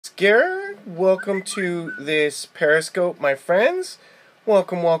Garrett, welcome to this Periscope, my friends.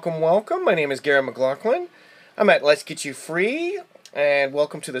 Welcome, welcome, welcome. My name is Garrett McLaughlin. I'm at Let's Get You Free, and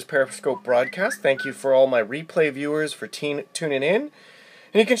welcome to this Periscope broadcast. Thank you for all my replay viewers for tuning in.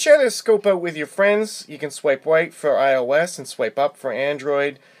 And you can share this scope out with your friends. You can swipe right for iOS and swipe up for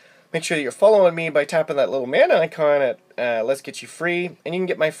Android. Make sure that you're following me by tapping that little man icon at Let's Get You Free. And you can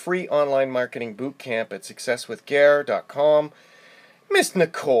get my free online marketing bootcamp at successwithgare.com. Miss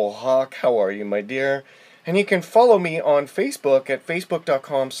Nicole Hawk, how are you, my dear? And you can follow me on Facebook at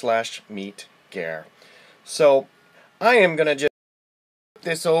facebook.com/meetgare. So, I am going to just flip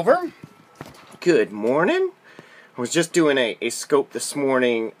this over. Good morning. I was just doing a scope this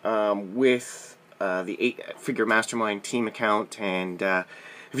morning with the 8-Figure Mastermind team account, and if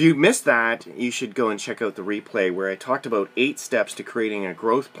you missed that, you should go and check out the replay where I talked about 8 steps to creating a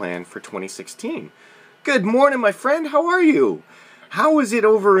growth plan for 2016. Good morning, my friend. How are you? How is it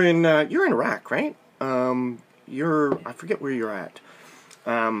over in, you're in Iraq, right? I forget where you're at.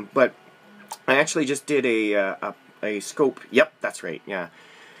 But I actually just did a scope. Yep, that's right, yeah.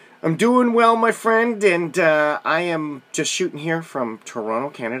 I'm doing well, my friend, and I am just shooting here from Toronto,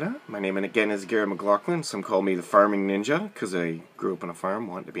 Canada. My name, again, is Garrett McLaughlin. Some call me the Farming Ninja, because I grew up on a farm,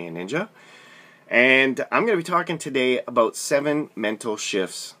 wanted to be a ninja. And I'm going to be talking today about 7 mental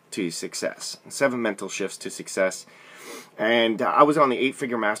shifts to success. 7 mental shifts to success. And I was on the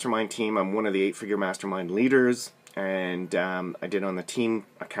 8-Figure Mastermind team. I'm one of the 8-Figure Mastermind leaders, and I did on the team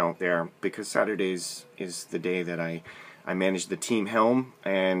account there because Saturdays is the day that I manage the team helm,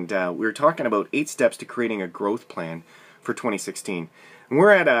 and we were talking about 8 steps to creating a growth plan for 2016. And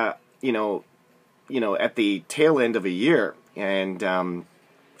we're at at the tail end of a year, and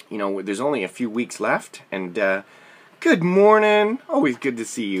there's only a few weeks left. And good morning, always good to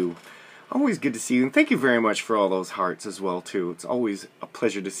see you. Always good to see you, and thank you very much for all those hearts as well, too. It's always a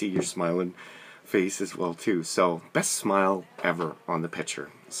pleasure to see your smiling face as well, too. So, best smile ever on the picture.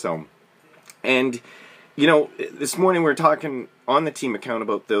 So, and, this morning we were talking on the team account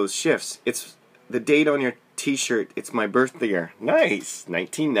about those shifts. It's the date on your t-shirt. It's my birthday year. Nice.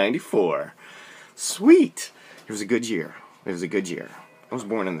 1994. Sweet. It was a good year. It was a good year. I was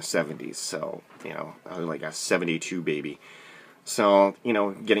born in the 70s, so, I was like a 72 baby. So,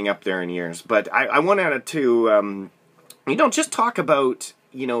 getting up there in years. But I wanted to, just talk about,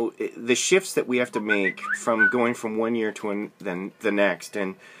 the shifts that we have to make from going from one year to the next.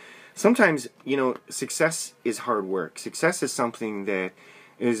 And sometimes, success is hard work. Success is something that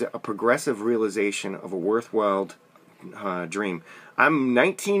is a progressive realization of a worthwhile dream. I'm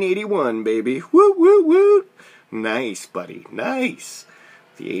 1981, baby. Woo, woo, woo. Nice, buddy. Nice.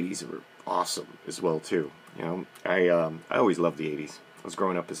 The 80s were awesome as well, too. I always loved the 80s. I was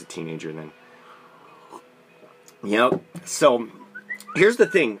growing up as a teenager then. Yep. So, here's the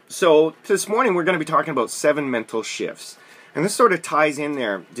thing. So, this morning we're going to be talking about 7 mental shifts. And this sort of ties in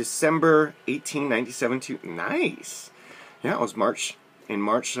there. December 1897 to... Nice. Yeah, it was in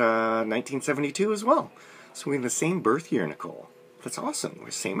March 1972 as well. So, we have the same birth year, Nicole. That's awesome. We're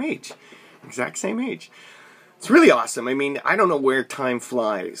the same age. Exact same age. It's really awesome. I mean, I don't know where time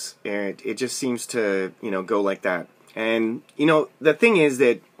flies. It just seems to, go like that. And, the thing is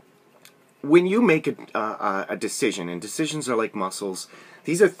that when you make a decision, and decisions are like muscles,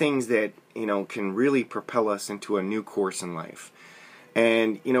 these are things that, can really propel us into a new course in life.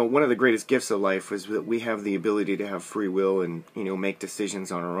 And, one of the greatest gifts of life is that we have the ability to have free will and, make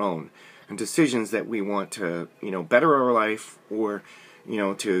decisions on our own. And decisions that we want to, better our life or...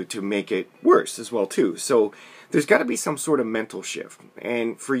 to make it worse as well, too. So there's got to be some sort of mental shift.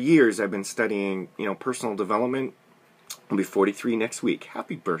 And for years, I've been studying, personal development. I'll be 43 next week.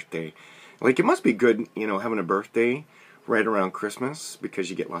 Happy birthday. Like, it must be good, having a birthday right around Christmas because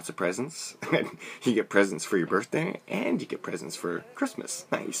you get lots of presents. You get presents for your birthday and you get presents for Christmas.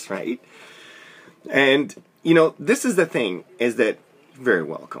 Nice, right? And, this is the thing, is that, very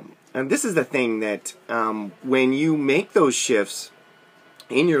welcome. And this is the thing that when you make those shifts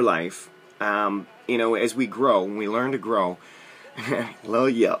in your life, as we grow, when we learn to grow, well,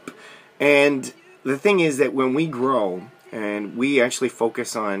 yup. And the thing is that when we grow and we actually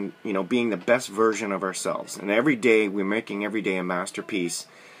focus on, being the best version of ourselves, and every day we're making every day a masterpiece.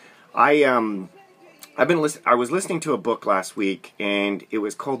 I was listening to a book last week, and it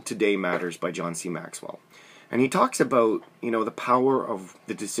was called Today Matters by John C. Maxwell. And he talks about, the power of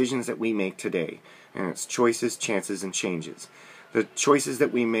the decisions that we make today, and it's choices, chances, and changes. The choices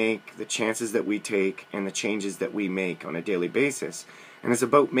that we make, the chances that we take, and the changes that we make on a daily basis. And it's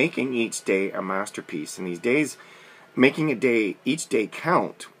about making each day a masterpiece. And these days, making each day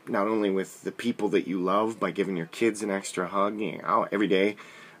count, not only with the people that you love by giving your kids an extra hug every day,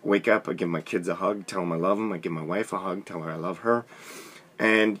 Wake up, I give my kids a hug, tell them I love them. I give my wife a hug, tell her I love her.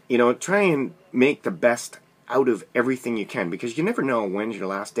 And, you know, try and make the best out of everything you can, because you never know when's your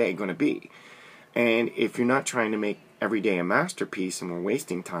last day going to be. And if you're not trying to make every day a masterpiece and we're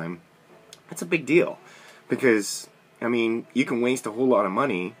wasting time, that's a big deal. Because, I mean, you can waste a whole lot of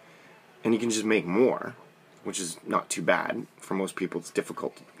money and you can just make more, which is not too bad. For most people, it's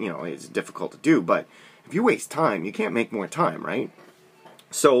difficult, you know, it's difficult to do. But if you waste time, you can't make more time, right?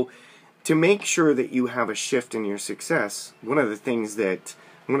 So to make sure that you have a shift in your success, one of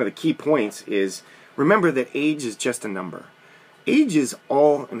the key points is remember that age is just a number. Age is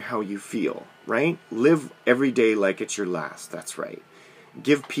all in how you feel, right? Live every day like it's your last. That's right.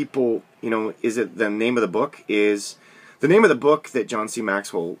 Give people, you know, the name of the book that John C.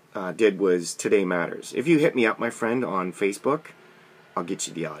 Maxwell did was Today Matters. If you hit me up, my friend, on Facebook, I'll get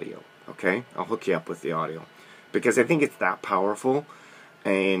you the audio, okay? I'll hook you up with the audio. Because I think it's that powerful,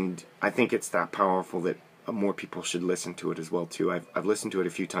 and I think it's that powerful that more people should listen to it as well, too. I've listened to it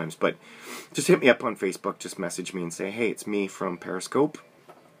a few times, but just hit me up on Facebook, just message me and say, hey, it's me from Periscope,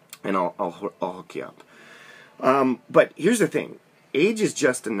 and I'll hook you up. But here's the thing. Age is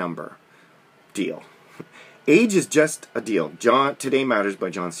just a number. Deal. Age is just a deal. Today Matters by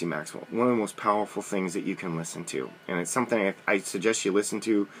John C. Maxwell. One of the most powerful things that you can listen to. And it's something I suggest you listen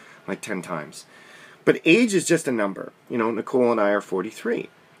to like 10 times. But age is just a number. You know, Nicole and I are 43.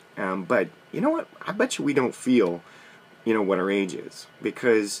 But you know what? I bet you we don't feel, you know, what our age is.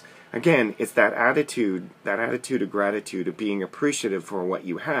 Because, again, it's that attitude of gratitude, of being appreciative for what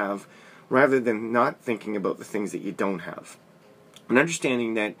you have, rather than not thinking about the things that you don't have. And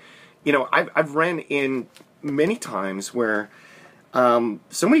understanding that, you know, I've ran in many times where so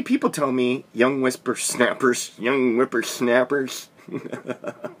many people tell me, young whippersnappers.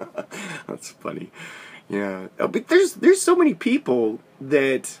 That's funny. Yeah, but there's so many people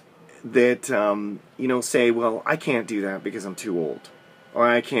that you know, say, well, I can't do that because I'm too old,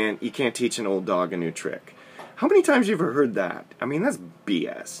 or you can't teach an old dog a new trick. How many times have you ever heard that? I mean, that's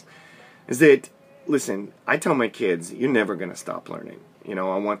BS. Is that, listen, I tell my kids, you're never going to stop learning. You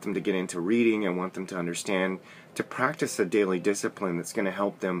know, I want them to get into reading. I want them to understand, to practice a daily discipline that's going to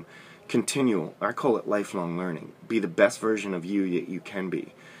help them continue. I call it lifelong learning. Be the best version of you that you can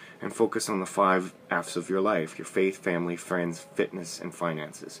be. And focus on the 5 F's of your life: your faith, family, friends, fitness, and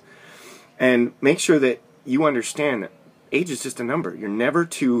finances. And make sure that you understand that age is just a number. You're never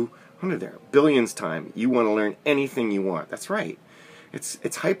too under there. Billions time. You want to learn anything you want. That's right.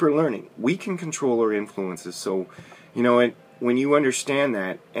 It's hyper learning. We can control our influences. So, you know, when you understand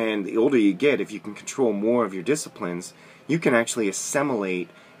that, and the older you get, if you can control more of your disciplines, you can actually assimilate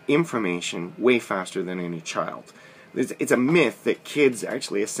information way faster than any child. It's a myth that kids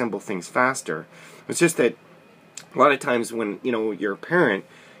actually assemble things faster. It's just that a lot of times when, you know, you're a parent,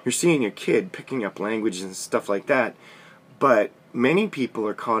 you're seeing your kid picking up languages and stuff like that, but many people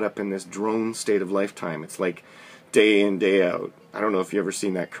are caught up in this drone state of lifetime. It's like day in, day out. I don't know if you ever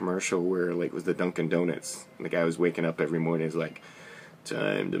seen that commercial where, like, it was the Dunkin' Donuts. The guy was waking up every morning. He's like,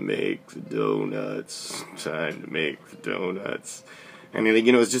 time to make the donuts. Time to make the donuts. And,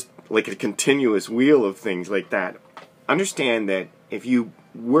 you know, it's just like a continuous wheel of things like that. Understand that if you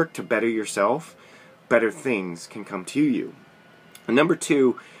work to better yourself, better things can come to you. And number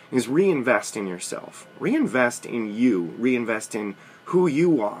 2 is reinvest in yourself. Reinvest in you. Reinvest in who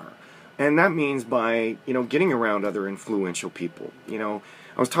you are. And that means by, you know, getting around other influential people. You know,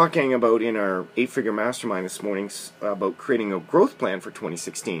 I was talking about in our 8-figure mastermind this morning about creating a growth plan for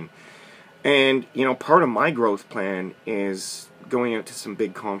 2016. And, you know, part of my growth plan is going out to some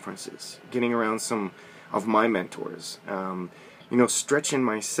big conferences, getting around some of my mentors, you know, stretching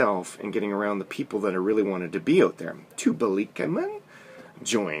myself and getting around the people that I really wanted to be out there. To Balikaman,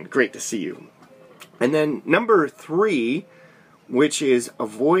 join. Great to see you. And then number 3, which is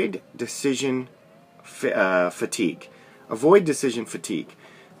avoid decision fatigue. Avoid decision fatigue.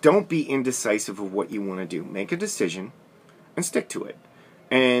 Don't be indecisive of what you want to do. Make a decision and stick to it.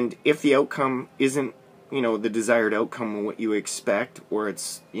 And if the outcome isn't, you know, the desired outcome of what you expect, or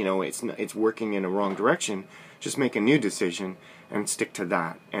it's, you know, it's working in a wrong direction, just make a new decision and stick to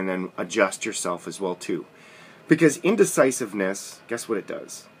that, and then adjust yourself as well too. Because indecisiveness, guess what it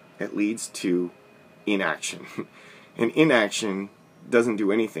does? It leads to inaction. And inaction doesn't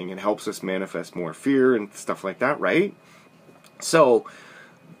do anything. It helps us manifest more fear and stuff like that, right? So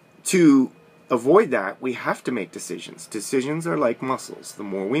to avoid that, we have to make decisions. Decisions are like muscles. The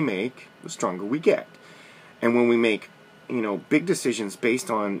more we make, the stronger we get. And when we make, you know, big decisions based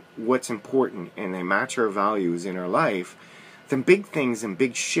on what's important and they match our values in our life, then big things and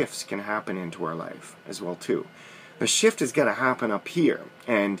big shifts can happen into our life as well too. The shift has got to happen up here,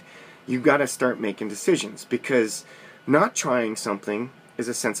 and you've got to start making decisions, because not trying something is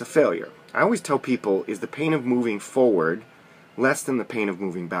a sense of failure. I always tell people, is the pain of moving forward less than the pain of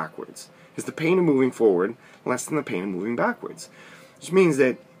moving backwards? Is the pain of moving forward less than the pain of moving backwards? Which means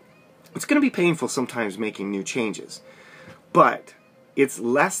that it's going to be painful sometimes making new changes, but it's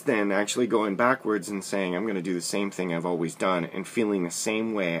less than actually going backwards and saying, I'm going to do the same thing I've always done and feeling the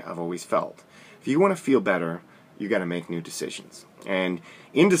same way I've always felt. If you want to feel better, you got to make new decisions. And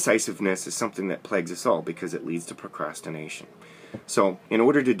indecisiveness is something that plagues us all because it leads to procrastination. So in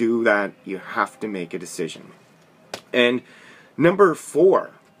order to do that, you have to make a decision. And number 4,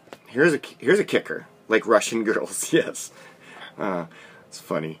 here's a kicker, like Russian girls. Yes, it's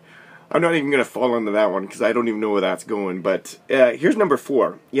funny. I'm not even going to fall into that one because I don't even know where that's going. But here's number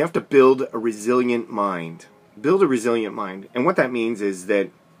 4. You have to build a resilient mind. Build a resilient mind. And what that means is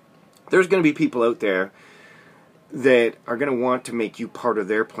that there's going to be people out there that are going to want to make you part of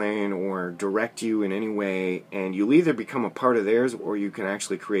their plan or direct you in any way, and you'll either become a part of theirs or you can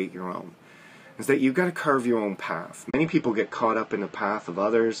actually create your own. Is that you've got to carve your own path. Many people get caught up in the path of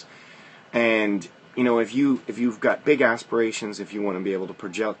others, and you know, if you've got big aspirations, if you want to be able to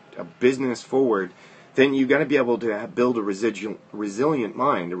project a business forward, then you've got to be able to build a resilient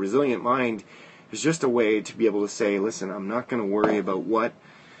mind. A resilient mind is just a way to be able to say, listen, I'm not going to worry about what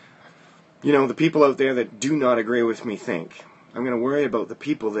the people out there that do not agree with me think. I'm going to worry about the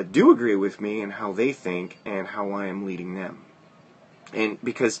people that do agree with me and how they think and how I am leading them. And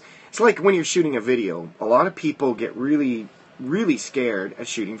because it's like when you're shooting a video, a lot of people get really, really scared at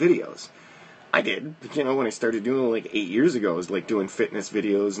shooting videos. I did, when I started doing it like 8 years ago. I was like doing fitness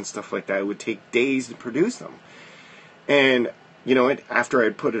videos and stuff like that. It would take days to produce them. And, after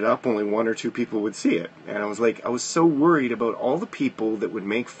I'd put it up, only 1 or 2 people would see it. And I was so worried about all the people that would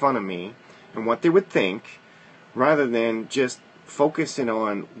make fun of me and what they would think, rather than just focusing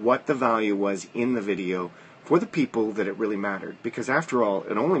on what the value was in the video for the people that it really mattered. Because after all,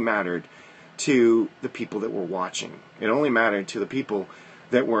 it only mattered to the people that were watching. It only mattered to the people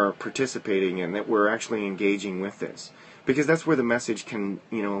that were participating and that were actually engaging with this. Because that's where the message can,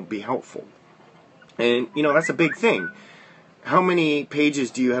 be helpful. And, that's a big thing. How many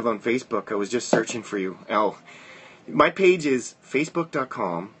pages do you have on Facebook? I was just searching for you. Oh, my page is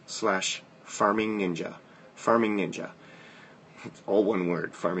facebook.com/farmingninja. Farming Ninja. It's all one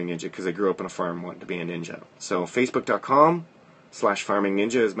word, Farming Ninja, because I grew up on a farm wanting to be a ninja. So facebook.com/farming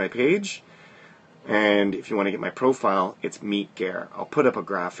ninja is my page. And if you want to get my profile, it's Meet Gare. I'll put up a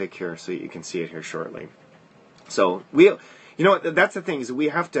graphic here so you can see it here shortly. So that's the thing, is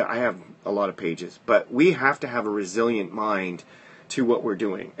I have a lot of pages, but we have to have a resilient mind to what we're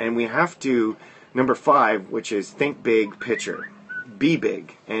doing. And we have to, number 5, which is think big picture. Be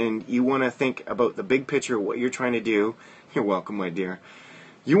big. And you want to think about the big picture, what you're trying to do. You're welcome, my dear.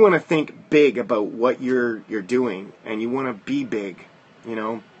 You want to think big about what you're doing, and you want to be big.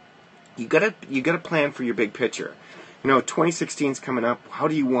 You gotta plan for your big picture. 2016 is coming up. How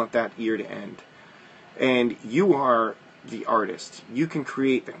do you want that year to end? And you are the artist. You can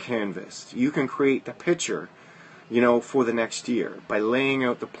create the canvas. You can create the picture, for the next year by laying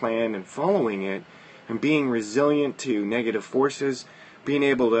out the plan and following it, and being resilient to negative forces, being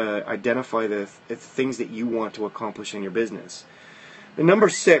able to identify the things that you want to accomplish in your business. And number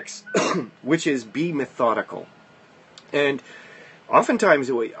 6, which is be methodical. And oftentimes,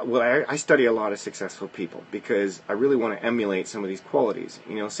 I study a lot of successful people because I really want to emulate some of these qualities.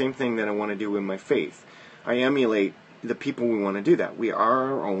 Same thing that I want to do in my faith. I emulate the people we want to do that. We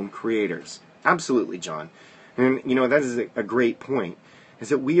are our own creators. Absolutely, John. And, that is a great point, is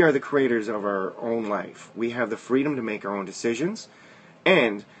that we are the creators of our own life. We have the freedom to make our own decisions,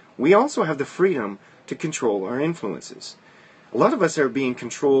 and we also have the freedom to control our influences. A lot of us are being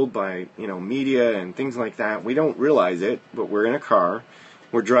controlled by, media and things like that. We don't realize it, but we're in a car.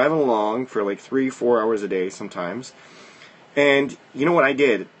 We're driving along for like 3-4 hours a day sometimes. And what I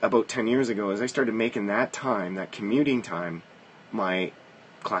did about 10 years ago is I started making that time, that commuting time, my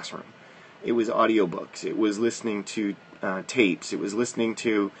classroom. It was audiobooks. It was listening to tapes. It was listening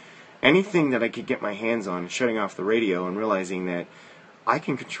to anything that I could get my hands on, shutting off the radio and realizing that I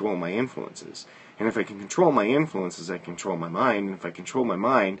can control my influences. And if I can control my influences, I control my mind. And if I control my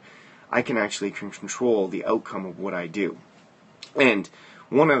mind, I can actually control the outcome of what I do. And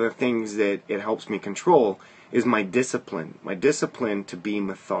one of the things that it helps me control is my discipline to be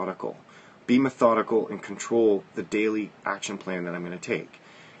methodical. Be methodical and control the daily action plan that I'm going to take.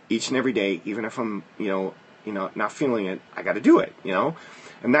 Each and every day, even if I'm, not feeling it, I got to do it,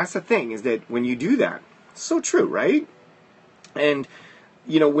 And that's the thing, is that when you do that, it's so true, right? And,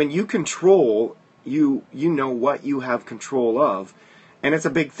 when you control you know what you have control of. And it's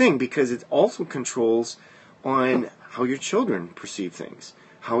a big thing because it also controls on how your children perceive things,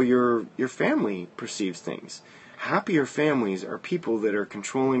 how your family perceives things. Happier families are people that are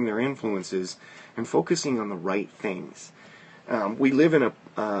controlling their influences and focusing on the right things. We live in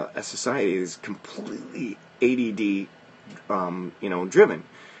a society that is completely ADD, driven.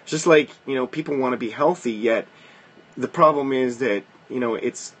 It's just like, people want to be healthy, yet the problem is that,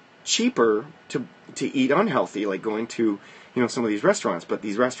 it's cheaper to eat unhealthy, like going to, some of these restaurants. But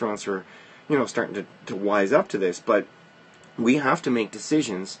these restaurants are, starting to wise up to this. But we have to make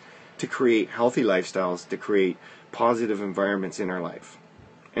decisions to create healthy lifestyles, to create positive environments in our life.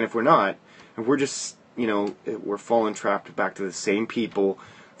 And if we're not, if we're just, we're falling trapped back to the same people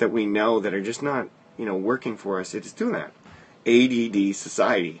that we know that are just not, working for us, it's doing that. ADD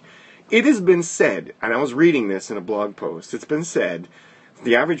society. It has been said, and I was reading this in a blog post, it's been said,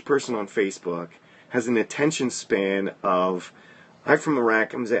 the average person on Facebook has an attention span of, I'm from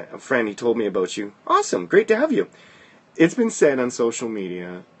Iraq, I'm a friend, he told me about you. Awesome, great to have you. It's been said on social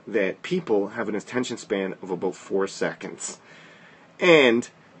media that people have an attention span of about 4 seconds. And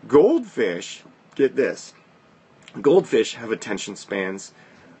goldfish, get this, goldfish have attention spans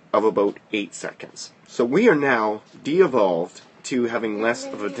of about 8 seconds. So we are now de-evolved to having less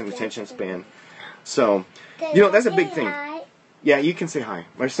of an attention span. So, that's a big thing. Hi? Yeah, you can say hi.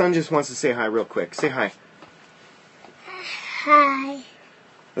 My son just wants to say hi real quick. Say hi. Hi.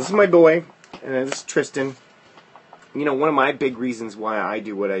 This is my boy, and this is Tristan. One of my big reasons why I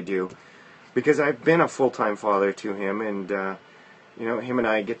do what I do, because I've been a full-time father to him, and, him and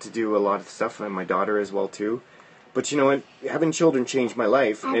I get to do a lot of stuff, and my daughter as well, too. But you know what? Having children changed my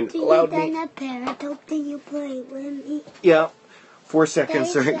life and allowed me... a parrot, hope that you play with me. Yeah. 4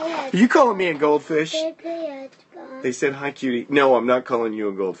 seconds. Sorry. Are you calling me a goldfish? They said, hi, cutie. No, I'm not calling you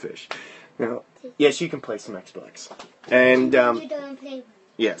a goldfish. No. Yes, you can play some Xbox. And, you don't play.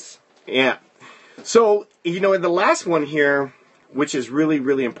 Yes. Yeah. So, the last one here, which is really,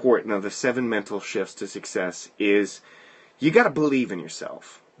 really important of the 7 mental shifts to success, is you got to believe in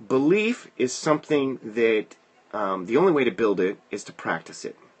yourself. Belief is something that the only way to build it is to practice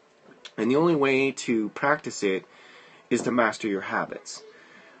it. And the only way to practice it is to master your habits.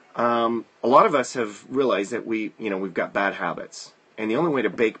 A lot of us have realized that we've got bad habits. And the only way to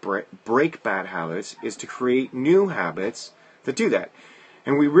break bad habits is to create new habits that do that.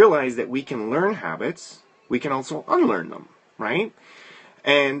 And we realize that we can learn habits, we can also unlearn them, right?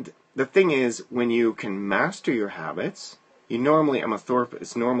 And the thing is, when you can master your habits, I'm a therapist,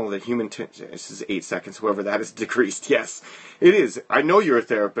 it's normal that this is 8 seconds, however that is decreased. Yes, it is. I know you're a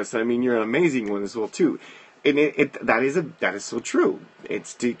therapist. I mean, you're an amazing one as well, too. And that is so true.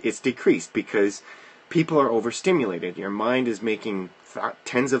 It's decreased because people are overstimulated. Your mind is making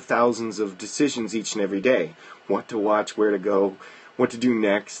tens of thousands of decisions each and every day. What to watch, where to go, what to do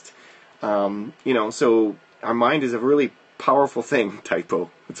next. So our mind is a really powerful thing.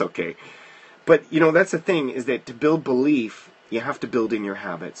 Typo. It's okay. But, that's the thing, is that to build belief, you have to build in your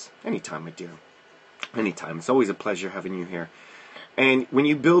habits. Anytime, my dear. Anytime. It's always a pleasure having you here. And when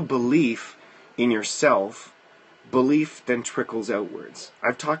you build belief in yourself, belief then trickles outwards.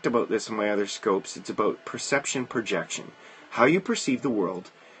 I've talked about this in my other scopes. It's about perception projection. How you perceive the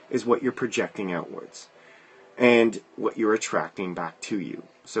world is what you're projecting outwards and what you're attracting back to you.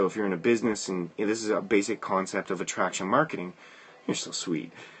 So if you're in a business, and this is a basic concept of attraction marketing, you're so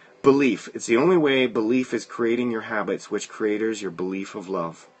sweet. Belief. It's the only way. Belief is creating your habits, which creators your belief of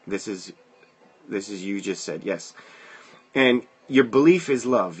love. This is you just said, yes. And your belief is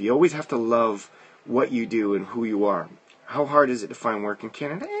love. You always have to love what you do and who you are. How hard is it to find work in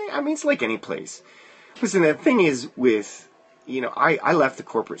Canada? It's like any place. Listen, the thing is with, I left the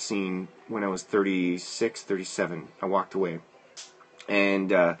corporate scene when I was 36, 37. I walked away.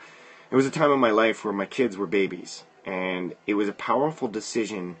 And it was a time in my life where my kids were babies. And it was a powerful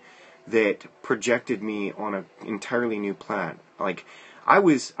decision that projected me on an entirely new plan. Like, I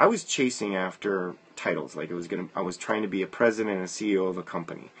was chasing after titles. Like, I was trying to be a president and a CEO of a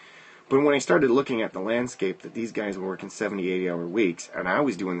company. But when I started looking at the landscape that these guys were working 70, 80-hour weeks, and I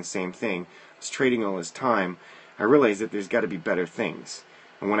was doing the same thing, I was trading all this time, I realized that there's got to be better things.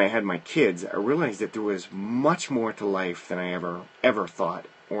 And when I had my kids, I realized that there was much more to life than I ever thought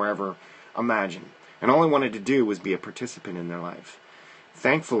or ever imagined. And all I wanted to do was be a participant in their life.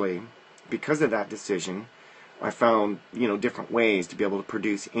 Thankfully, because of that decision, I found, different ways to be able to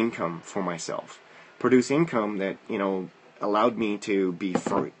produce income for myself. Produce income that, allowed me to be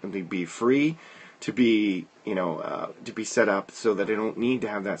free, to be set up so that I don't need to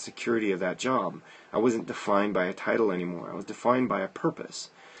have that security of that job. I wasn't defined by a title anymore. I was defined by a purpose.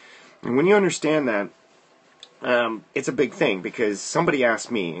 And when you understand that, it's a big thing, because somebody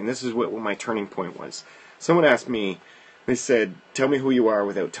asked me, and this is what my turning point was. Someone asked me, they said, tell me who you are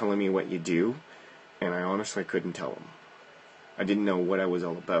without telling me what you do. And I honestly couldn't tell them. I didn't know what I was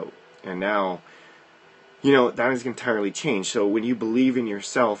all about. And now, you know, that has entirely changed. So when you believe in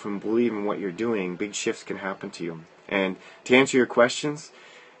yourself and believe in what you're doing, big shifts can happen to you. And to answer your questions,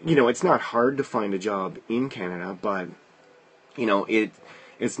 you know, it's not hard to find a job in Canada, but, you know,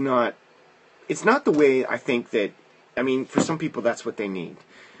 it's not the way I think that, I mean, for some people that's what they need.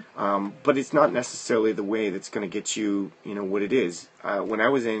 But it's not necessarily the way that's going to get you, you know, what it is. When I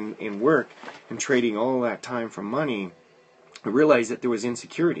was in work and trading all that time for money, I realized that there was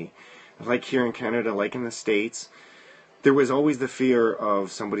insecurity. Like here in Canada, like in the States, there was always the fear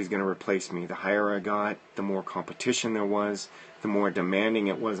of somebody's going to replace me. The higher I got, the more competition there was, the more demanding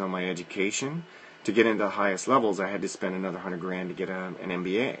it was on my education. To get into the highest levels, I had to spend another $100,000 to get an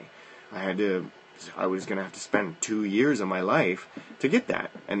MBA. I was going to have to spend 2 years of my life to get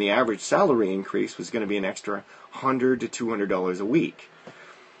that. And the average salary increase was going to be an extra $100 to $200 a week.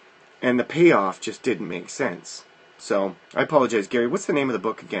 And the payoff just didn't make sense. So, I apologize, Gary. What's the name of the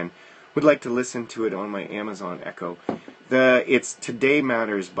book again? Would like to listen to it on my Amazon Echo. It's Today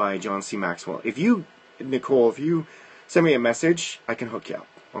Matters by John C. Maxwell. Nicole, if you send me a message, I can hook you up.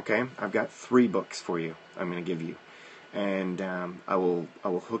 Okay? I've got 3 books for you I'm going to give you. And I will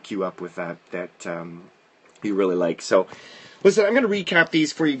hook you up with that you really like. So, listen, I'm going to recap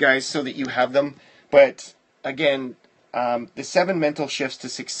these for you guys so that you have them. But, again, the 7 mental shifts to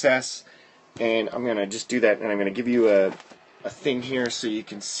success. And I'm going to just do that, and I'm going to give you a thing here so you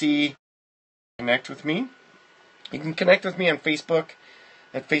can see, connect with me. You can connect with me on Facebook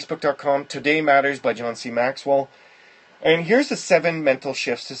at facebook.com. Today Matters by John C. Maxwell. And here's the 7 mental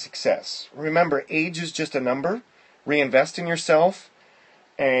shifts to success. Remember, age is just a number. Reinvest in yourself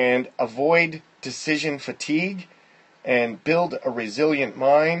and avoid decision fatigue and build a resilient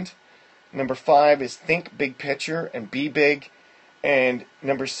mind. Number 5 is think big picture and be big. And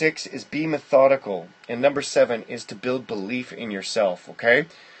number 6 is be methodical. And number 7 is to build belief in yourself, okay?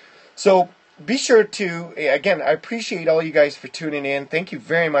 So be sure to, again, I appreciate all you guys for tuning in. Thank you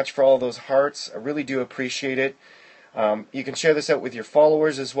very much for all those hearts. I really do appreciate it. You can share this out with your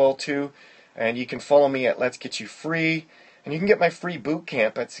followers as well, too. And you can follow me at letsgetyoufree. And you can get my free boot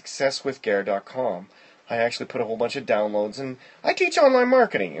camp at successwithgare.com. I actually put a whole bunch of downloads, and I teach online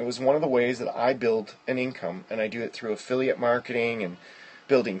marketing. It was one of the ways that I build an income, and I do it through affiliate marketing and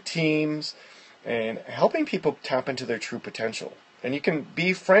building teams and helping people tap into their true potential. And you can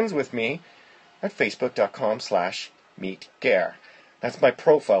be friends with me at facebook.com/meetgare. That's my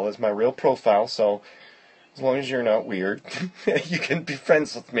profile, is my real profile, so as long as you're not weird, you can be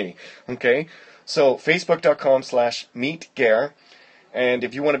friends with me, okay? So facebook.com/meetgare. And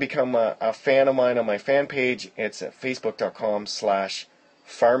if you want to become a fan of mine on my fan page, it's at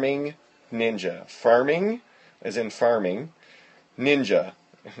facebook.com/farmingninja. Farming, as in farming, ninja,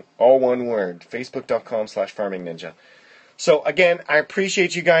 all one word. Facebook.com/farmingninja. So again, I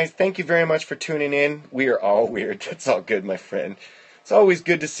appreciate you guys. Thank you very much for tuning in. We are all weird. That's all good, my friend. It's always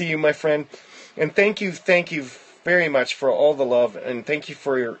good to see you, my friend. And thank you very much for all the love, and thank you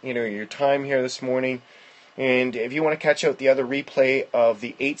for your time here this morning. And if you want to catch out the other replay of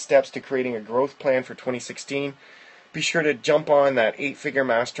the 8 steps to creating a growth plan for 2016, be sure to jump on that 8-figure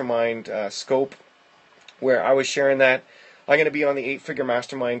mastermind scope where I was sharing that. I'm going to be on the 8-figure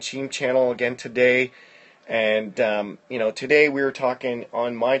mastermind team channel again today. And, today we were talking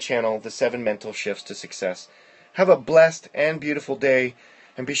on my channel, the 7 mental shifts to success. Have a blessed and beautiful day.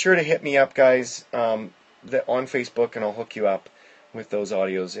 And be sure to hit me up, guys, on Facebook, and I'll hook you up with those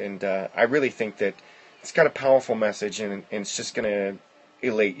audios. And I really think that it's got a powerful message, and it's just going to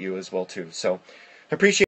elate you as well, too. So, I appreciate